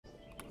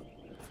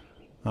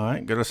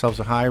Alright, get ourselves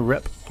a high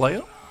rep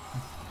player.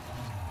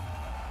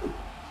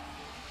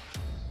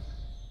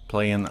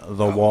 Playing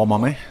the War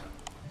Mummy.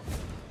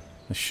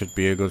 This should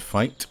be a good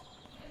fight.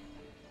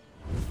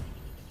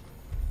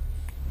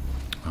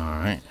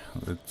 Alright,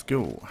 let's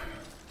go.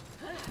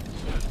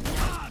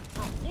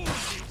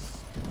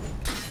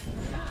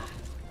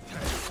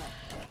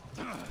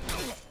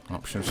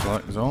 Option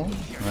select zone.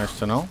 Nice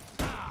to know.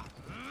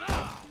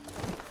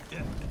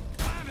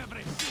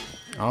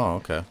 Oh,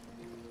 okay.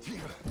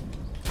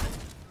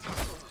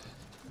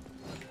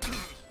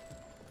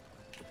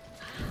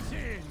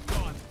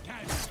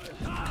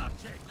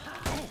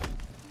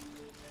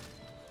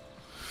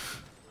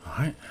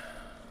 Alright.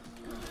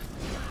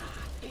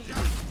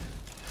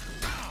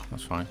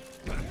 That's fine.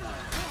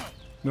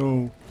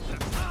 No.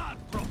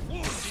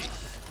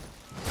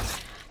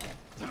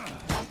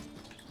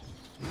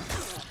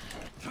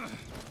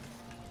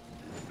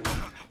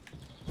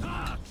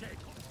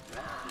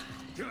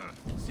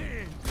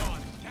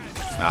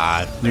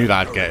 Ah, I knew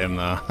that'd get him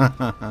though.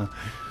 I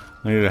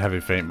knew the heavy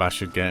feint bash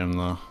should get him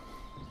though.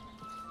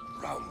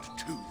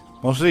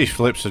 Most of these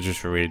flips are just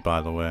for read,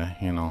 by the way,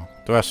 you know.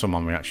 There are some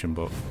on reaction,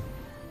 but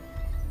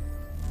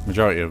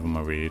majority of them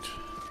are read.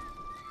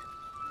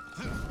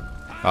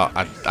 Oh,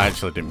 I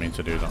actually didn't mean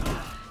to do that.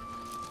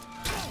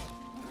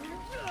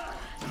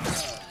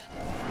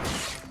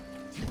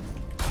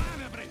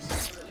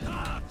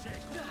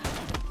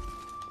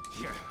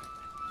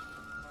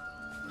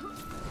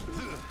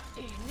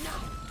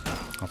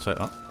 I'll take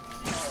that.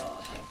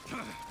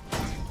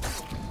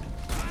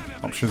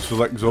 Option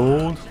select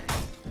zone.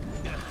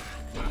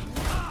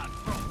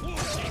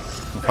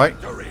 Okay.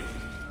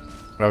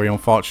 Very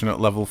unfortunate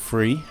level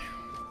 3.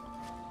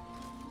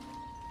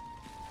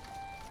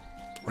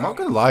 I'm not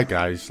gonna lie,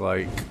 guys,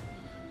 like,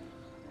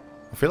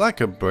 I feel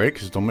like a break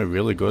has done me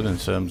really good in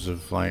terms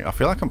of, like, I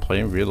feel like I'm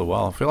playing really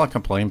well. I feel like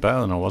I'm playing better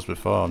than I was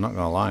before, I'm not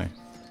gonna lie.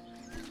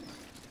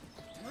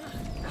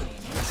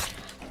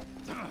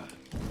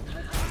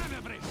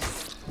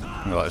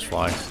 I'm gonna let this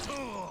fly.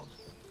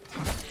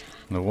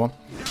 Another one.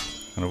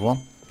 Another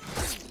one.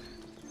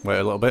 Wait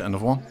a little bit,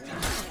 another one.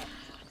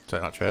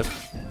 Take that trade.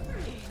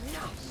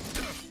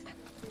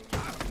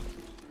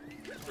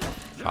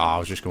 Ah, I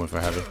was just going for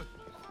heavy.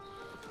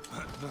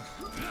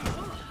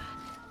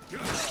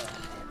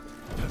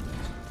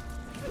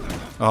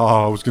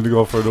 Oh, I was going to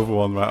go for another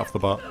one right off the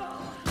bat.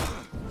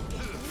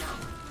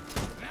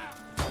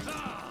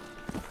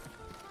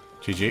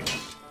 GG.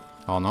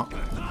 Or not.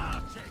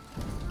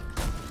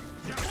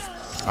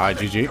 Alright,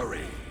 GG.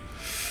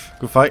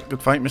 Good fight,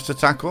 Mr.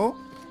 Tackle.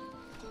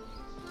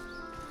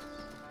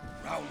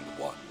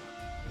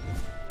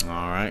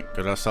 Alright,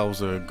 got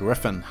ourselves a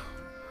griffin.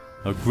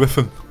 A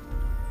griffin.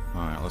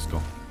 Alright, let's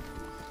go.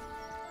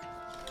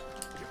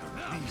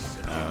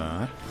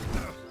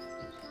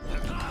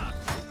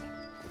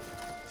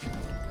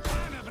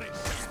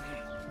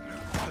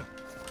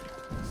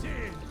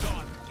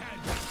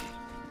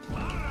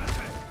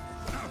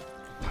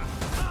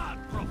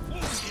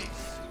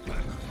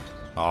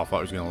 Oh, I thought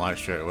he was going to light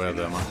straight away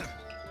there, man.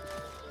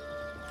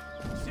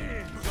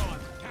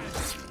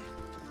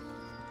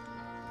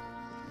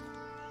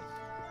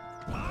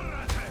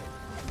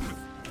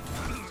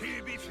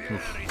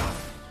 Oof.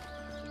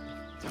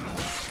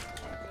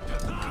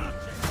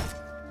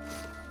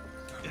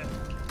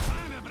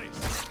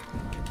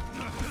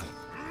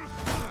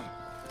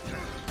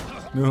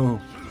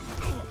 No.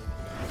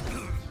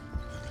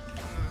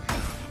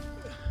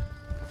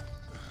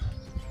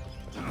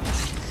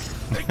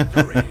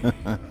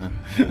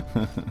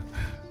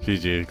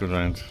 GG, good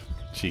round.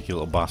 Cheeky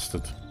little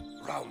bastard.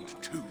 Round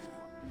 2.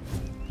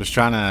 Just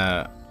trying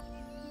to...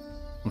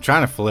 I'm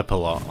trying to flip a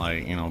lot,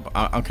 like, you know, but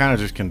I'm kind of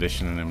just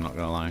conditioning him, not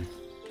gonna lie.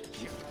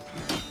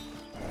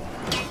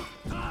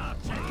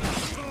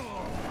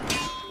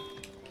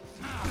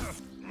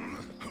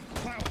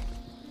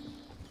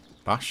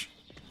 Bash.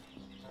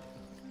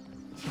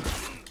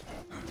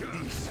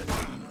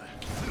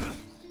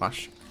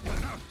 Bash.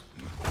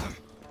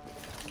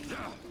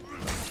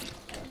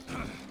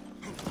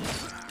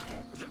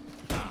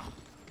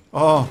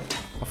 Oh,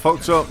 I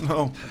fucked up,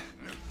 no.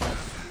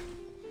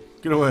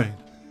 Get away.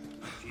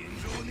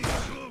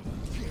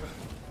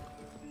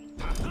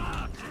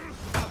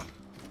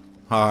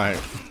 Alright.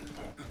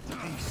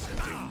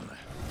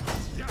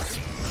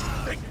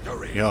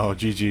 Yo,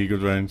 GG,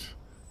 good round.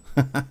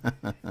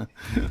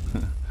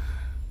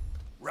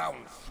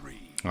 Round 3.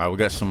 Alright, we'll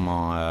get some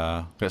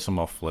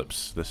more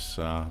flips this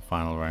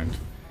final round.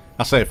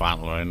 I say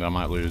final round, I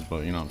might lose,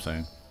 but you know what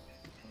I'm saying.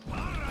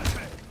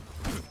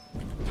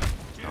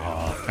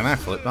 Oh, can I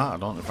flip that? I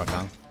don't know if I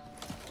can.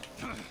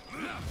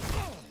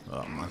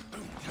 Oh man.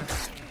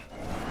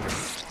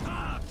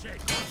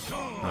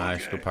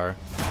 Nice, good parry.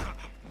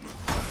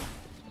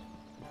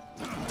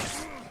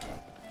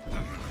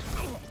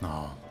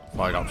 No,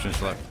 wide option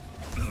select.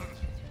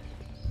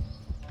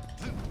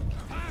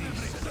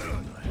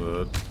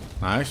 Good.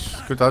 Nice,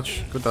 good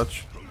touch, good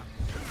touch.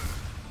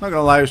 Not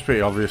gonna lie, it was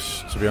pretty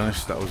obvious, to be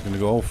honest, that I was gonna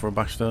go for a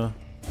backstair.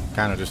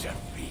 Kinda just,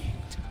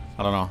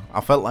 I don't know,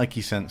 I felt like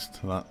he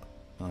sensed that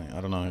Like,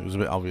 I don't know, it was a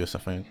bit obvious, I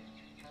think.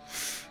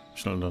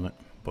 Shouldn't have done it,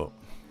 but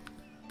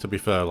to be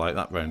fair, like,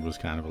 that round was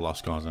kind of a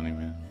lost cause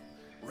anyway.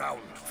 I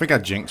think I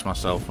jinxed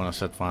myself when I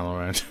said final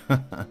round.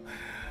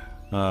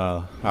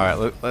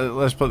 Alright,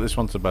 let's put this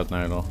one to bed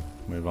now, though.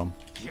 Move on.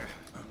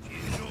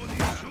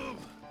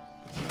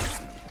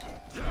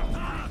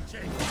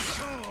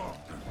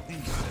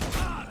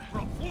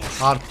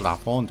 Hard that I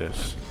found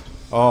this.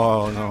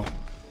 Oh no.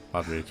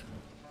 Bad read.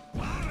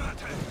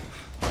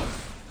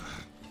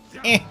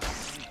 Eh.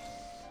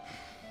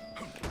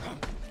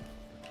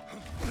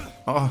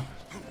 Oh.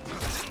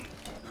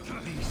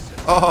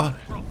 Oh.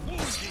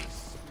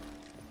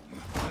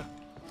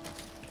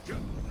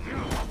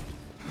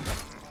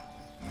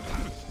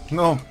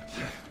 No.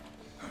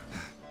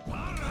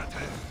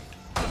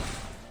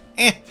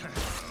 Eh.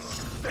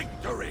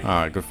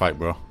 Alright, good fight,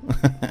 bro.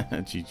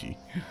 GG.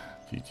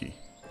 GG.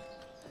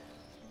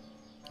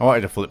 I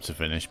wanted a flip to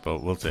finish,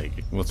 but we'll take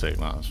it. We'll take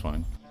that, that's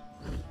fine.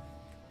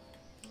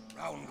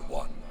 Round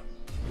 1.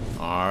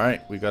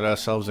 Alright, we got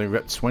ourselves a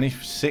Rep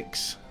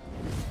 26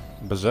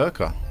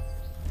 Berserker.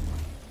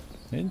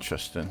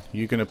 Interesting.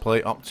 You gonna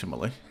play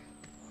optimally?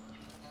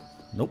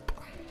 Nope.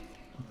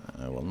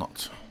 I will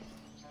not.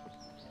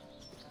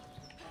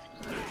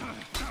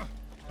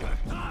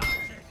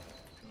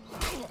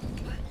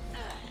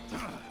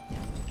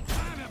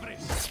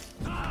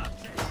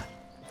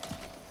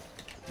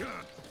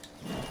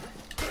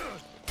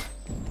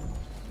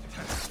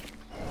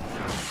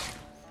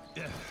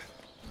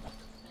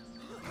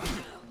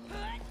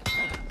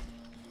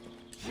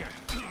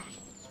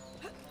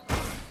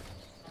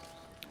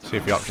 See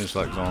if the option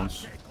select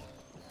zones.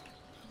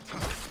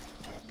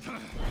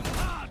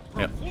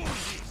 Yep.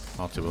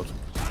 Thought he would.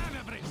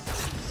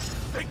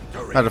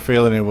 Had a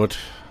feeling he would.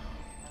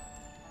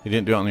 He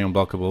didn't do it on the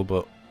unblockable,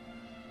 but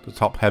the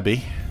top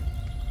heavy.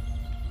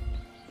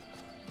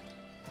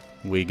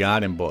 We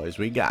got him, boys.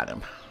 We got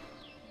him.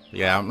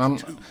 Yeah, I'm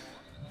not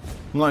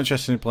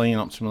interested in playing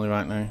optimally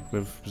right now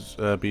with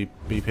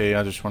BP.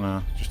 I just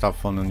want to have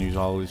fun and use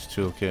all his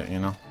toolkit, you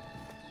know.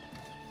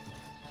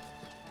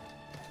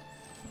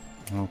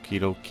 Okie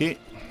dokie.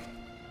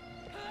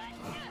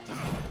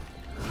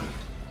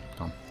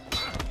 Come.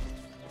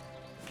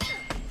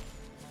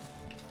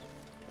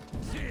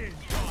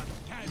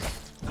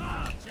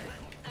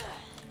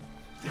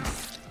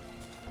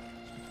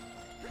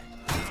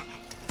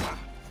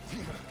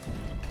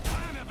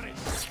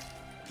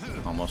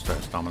 Almost out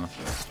of stamina.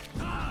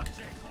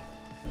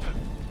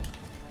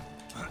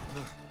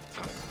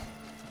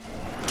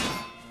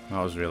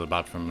 That was really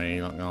bad from me,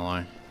 not gonna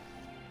lie.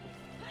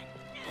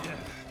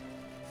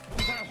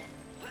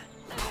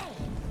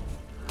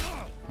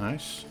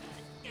 Nice.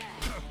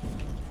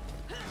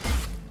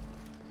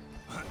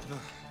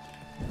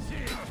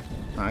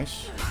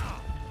 Nice.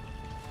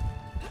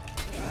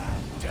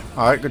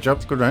 Alright, good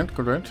job, good round,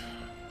 good round.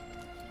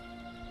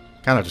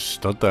 Kind of just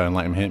stood there and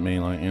let him hit me,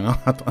 like, you know.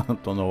 I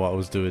don't know what I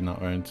was doing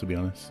that round, to be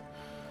honest.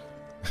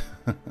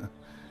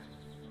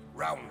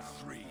 Round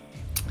 3.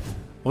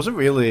 Wasn't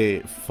really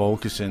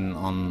focusing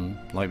on,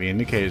 like, the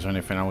indicators or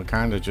anything. I was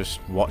kind of just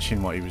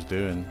watching what he was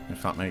doing,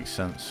 if that makes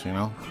sense, you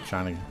know.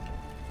 Trying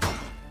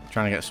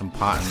to get some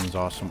patterns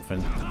or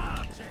something.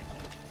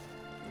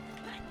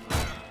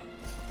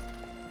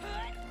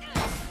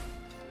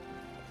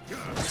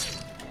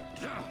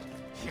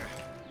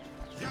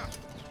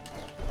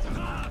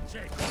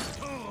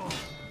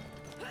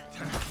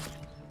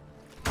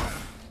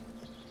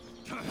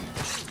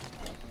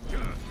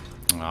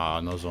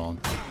 Ah, no zone.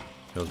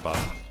 Feels bad.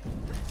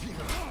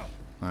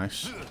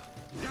 Nice.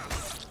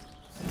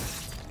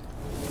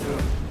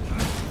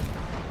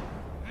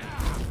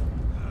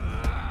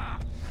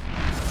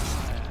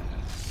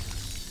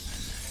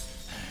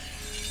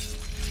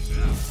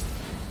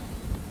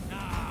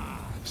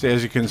 See,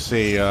 as you can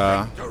see, you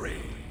know,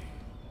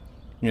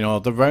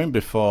 the round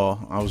before,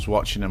 I was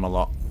watching him a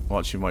lot,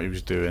 watching what he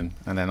was doing,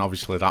 and then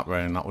obviously that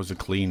round, that was a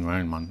clean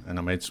round, man, and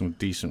I made some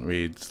decent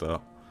reads,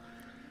 though.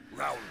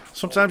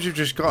 Sometimes you've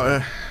just got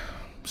to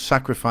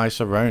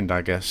sacrifice a round,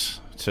 I guess,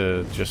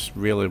 to just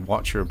really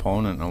watch your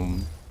opponent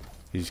and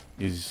his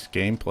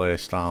gameplay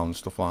style and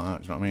stuff like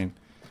that, do you know what I mean?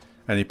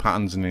 Any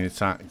patterns in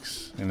his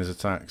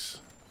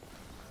attacks.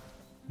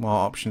 More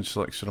options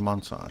selected to the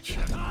montage.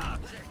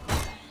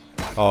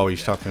 Oh,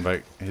 he's talking about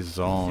his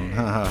zone.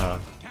 Ah,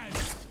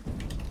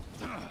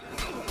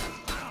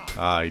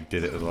 he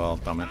did it as well,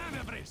 damn it.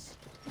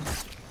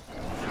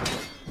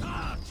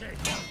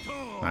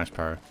 Nice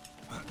parry.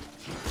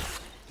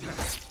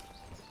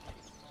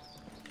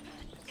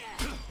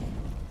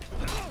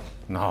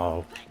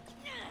 No.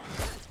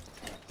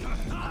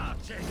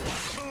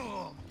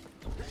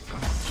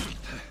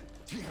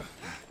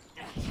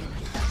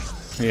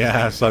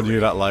 Yes, I knew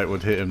that light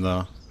would hit him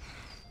though.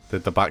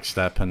 Did the back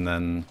step and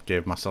then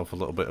gave myself a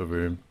little bit of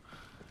room.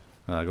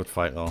 Good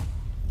fight though.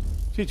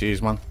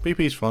 GG's, man.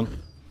 BP's fun.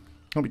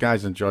 Hope you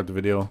guys enjoyed the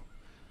video.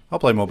 I'll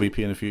play more BP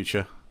in the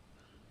future.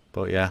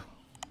 But yeah,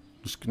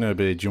 just going to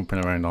be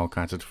jumping around all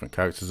kinds of different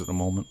characters at the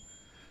moment.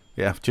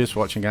 Yeah, cheers for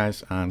watching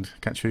guys, and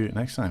catch you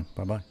next time.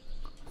 Bye bye.